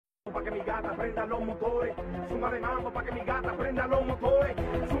pa' que mi gata prenda los motores. Súmale mambo pa' que mi gata prenda los motores.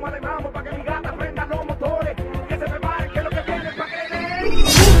 Súmale mambo pa' que mi gata prenda los motores. Que se prepare que lo que viene es pa' que le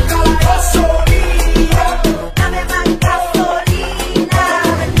busca la gasolina. Dame más gasolina.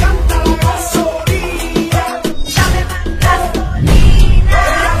 Me encanta la gasolina. Dame más gasolina.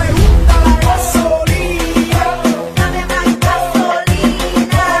 Ella le gusta la gasolina. Dame más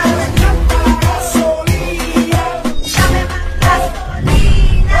gasolina. Me encanta la gasolina. Dame más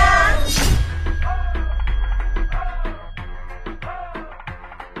gasolina.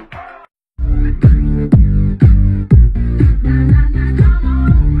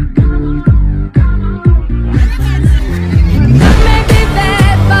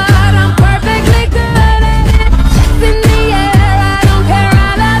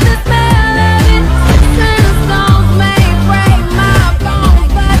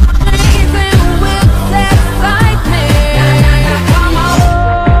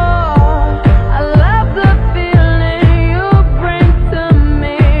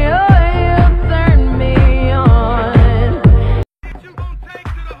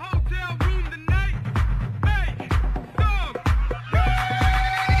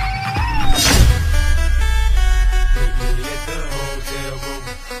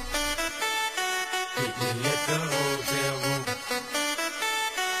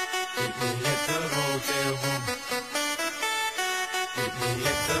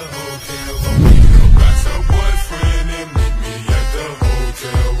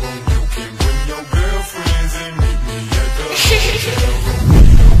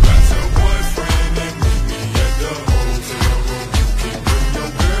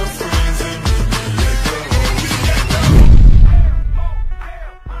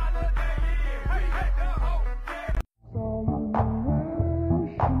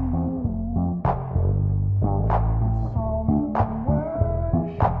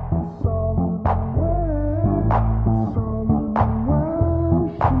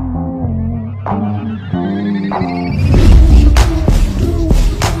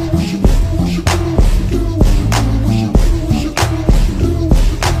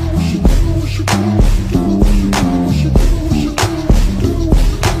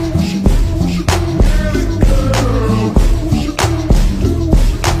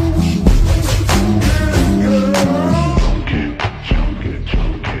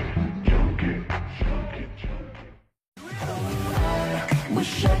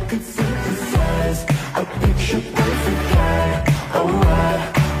 Wish I could synthesize a picture perfect guy. Alright,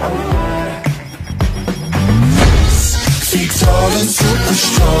 alright. Feet tall and super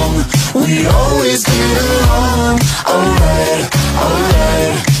strong, we always get along. Alright,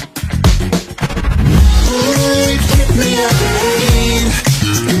 alright. Ooh, keep me up late,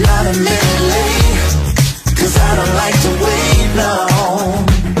 not a minute late, 'cause I don't like to wait, no.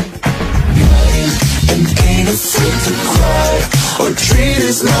 And ain't afraid to cry or treat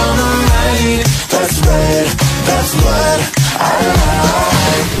his mama right. That's right, that's what I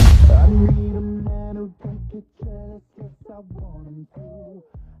like. I need a man who can get jealous if I want him to.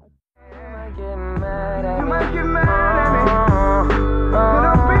 You might get mad at me. You might get mad at me. But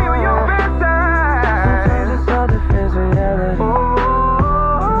I'll be on your bad side. Sometimes it's hard to face reality.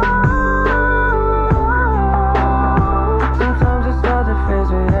 Sometimes it's hard to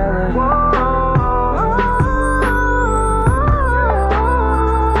face reality.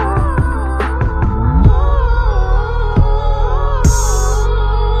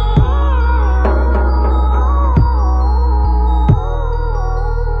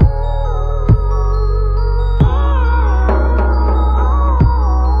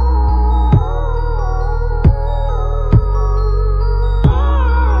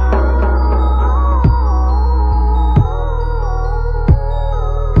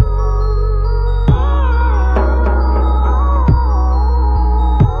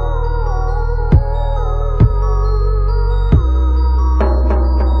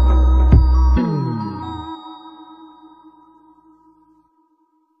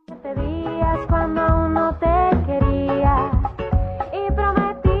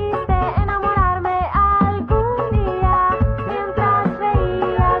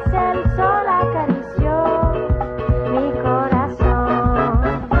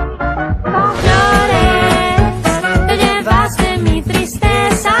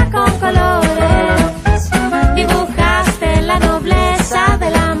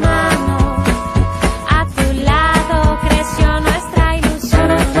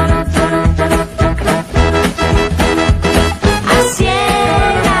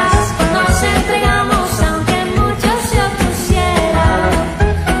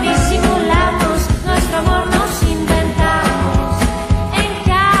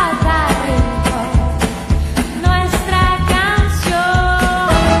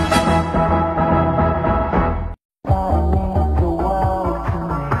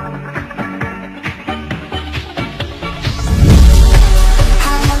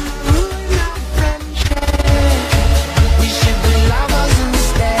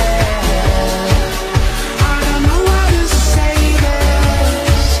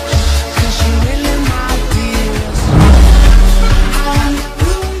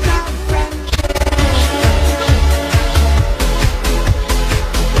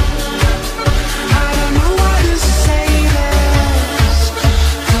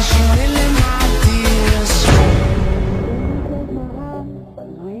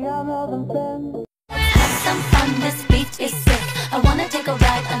 Have some fun, this beach is sick. I wanna take a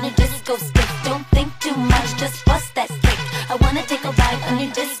ride on your disco stick. Don't think too much, just bust that stick. I wanna take a ride on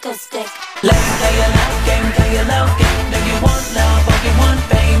your disco stick. Let's play a love game, play a love game. Do you want love or you want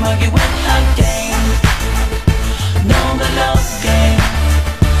fame? Or you win a game? No, the love game.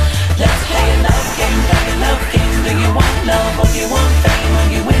 Let's play a love game, play a love game. Do you want love or you want fame? Or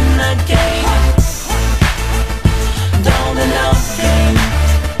you win a game? No, the love game.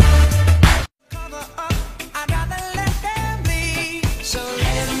 Cover up, I'd rather let them be. So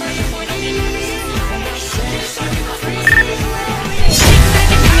let me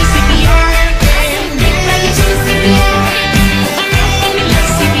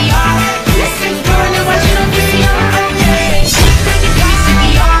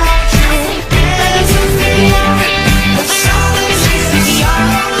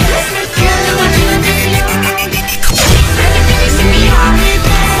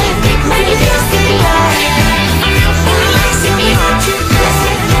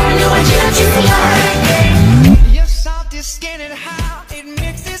your salt is skin and how it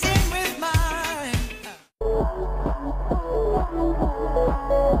mixes in with mine.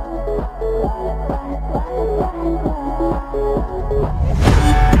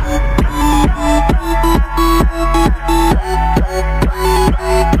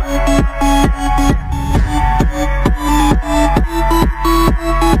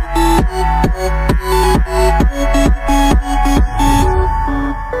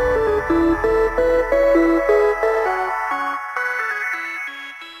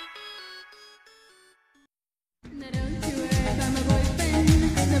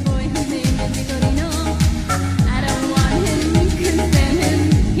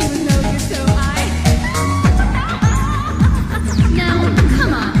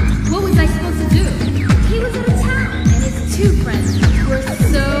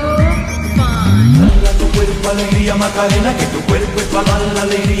 Alegría Macarena, que tu cuerpo es para dar la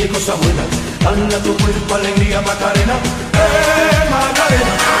alegría y cosas buenas. Dale a tu cuerpo alegría Macarena,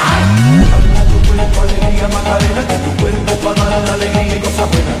 Macarena. Dale a tu cuerpo alegría Macarena, que tu cuerpo es para dar la alegría y cosas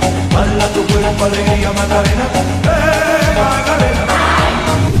buenas. Dale a tu cuerpo alegría Macarena, Macarena.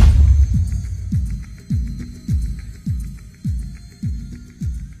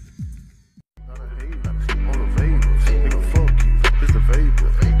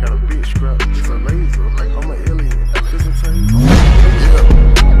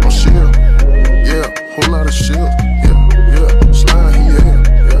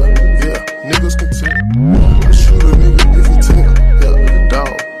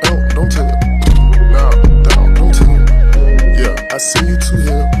 Don't tell. Nah, don't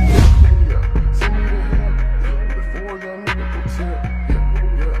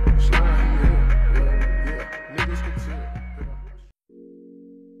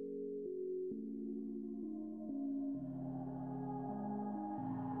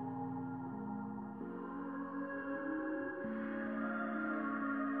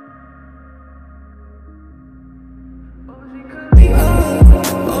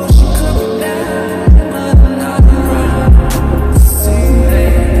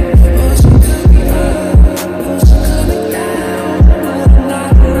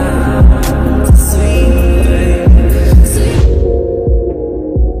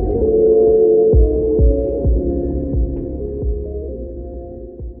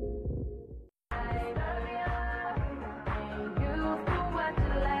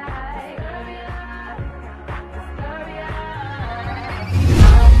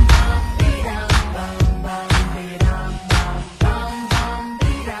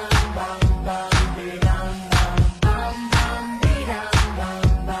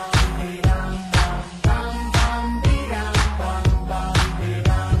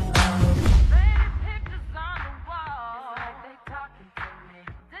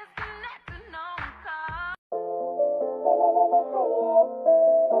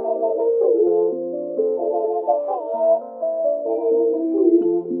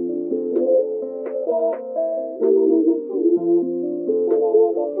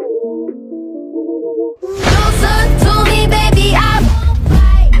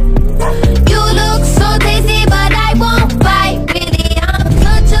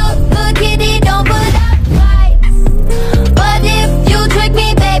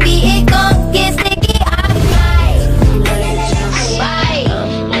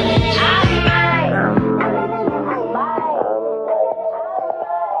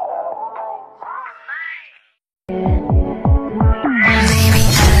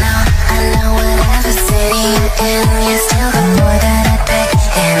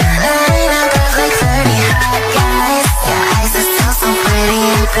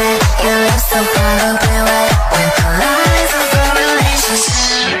stupid. Your lips so probably wet with the lies of a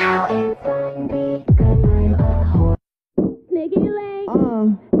relationship.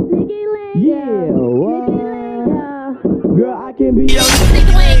 Girl, I can be your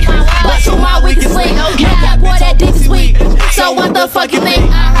but to my weakest link. Yeah, boy, that dick is weak. So what the fuck you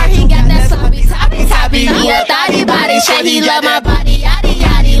think? I heard he got that sloppy, toppy. He a thotty body, shit. He love my body, yaddy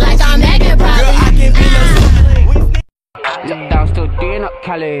yaddy, like I'm Megan probably. Girl, I can be your Look down, still doing up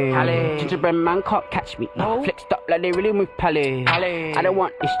Cali. Gingerbread man can't catch me. Flexed up like they really move Pally. I don't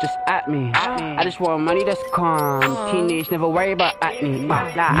want this just at me. I just want money that's calm. Teenage, never worry about acne.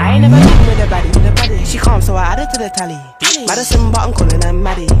 Like I ain't never been with a baddie. She calm, so I added to the tally. Madison, but I'm calling her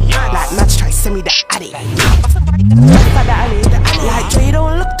Maddie. Like Match try send me the addy. Like Dre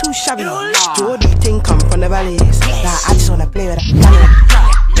don't look too shabby. Jordy thing come from the valleys. Like I just wanna play with that.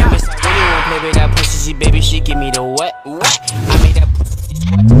 Miss I really wanna play with that pussy, baby. She give me the wet. I made that pussy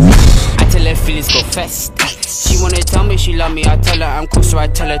sweat. I tell her feelings go fast. She wanna tell me she love me. I tell her I'm cool, so I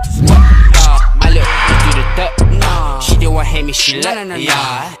tell her to sweat. I let her do the dirt. She didn't want to hate me, she let me.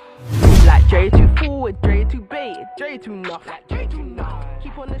 Like Dre too forward, Dre too bait, Dre too nuff.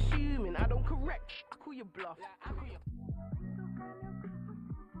 Keep on assuming I don't correct. I call you bluff.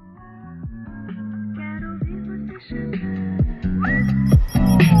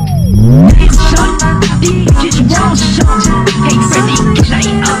 Hey Freddy,